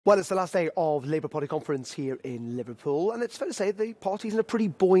Well, it's the last day of Labour Party conference here in Liverpool, and it's fair to say the party's in a pretty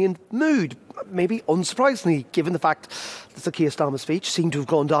buoyant mood. Maybe unsurprisingly, given the fact that the Keir Starmer speech seemed to have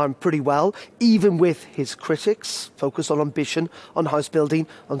gone down pretty well, even with his critics focused on ambition, on house building,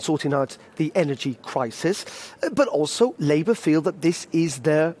 on sorting out the energy crisis. But also, Labour feel that this is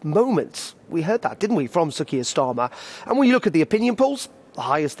their moment. We heard that, didn't we, from Sir Keir Starmer? And when you look at the opinion polls, the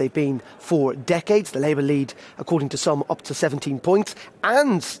highest they've been for decades. The Labour lead, according to some, up to 17 points.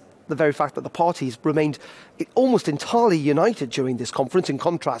 And the very fact that the parties remained almost entirely united during this conference, in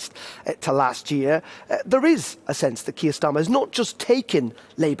contrast to last year, there is a sense that Keir Starmer has not just taken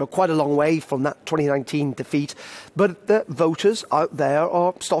Labour quite a long way from that 2019 defeat, but that voters out there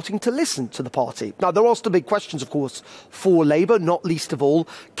are starting to listen to the party. Now, there are still big questions, of course, for Labour, not least of all,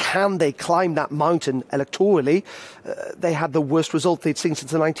 can they climb that mountain electorally? They had the worst result they'd seen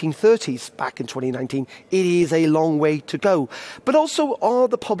since the 1930s back in 2019. It is a long way to go. But also, are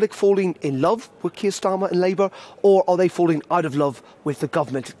the public falling in love with Keir Starmer and Labour, or are they falling out of love with the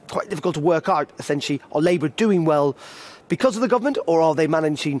government? Quite difficult to work out, essentially. Are Labour doing well because of the government, or are they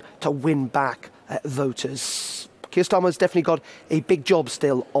managing to win back voters? Keir Starmer has definitely got a big job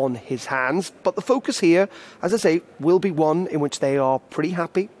still on his hands, but the focus here, as I say, will be one in which they are pretty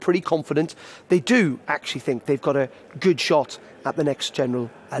happy, pretty confident. They do actually think they've got a good shot at the next general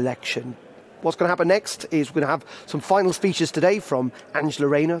election. What's going to happen next is we're going to have some final speeches today from Angela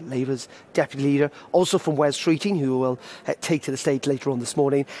Rayner, Labour's deputy leader, also from Wes Streeting, who will take to the stage later on this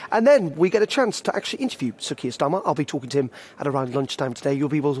morning. And then we get a chance to actually interview Sir Keir Starmer. I'll be talking to him at around lunchtime today. You'll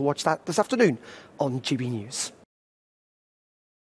be able to watch that this afternoon on GB News.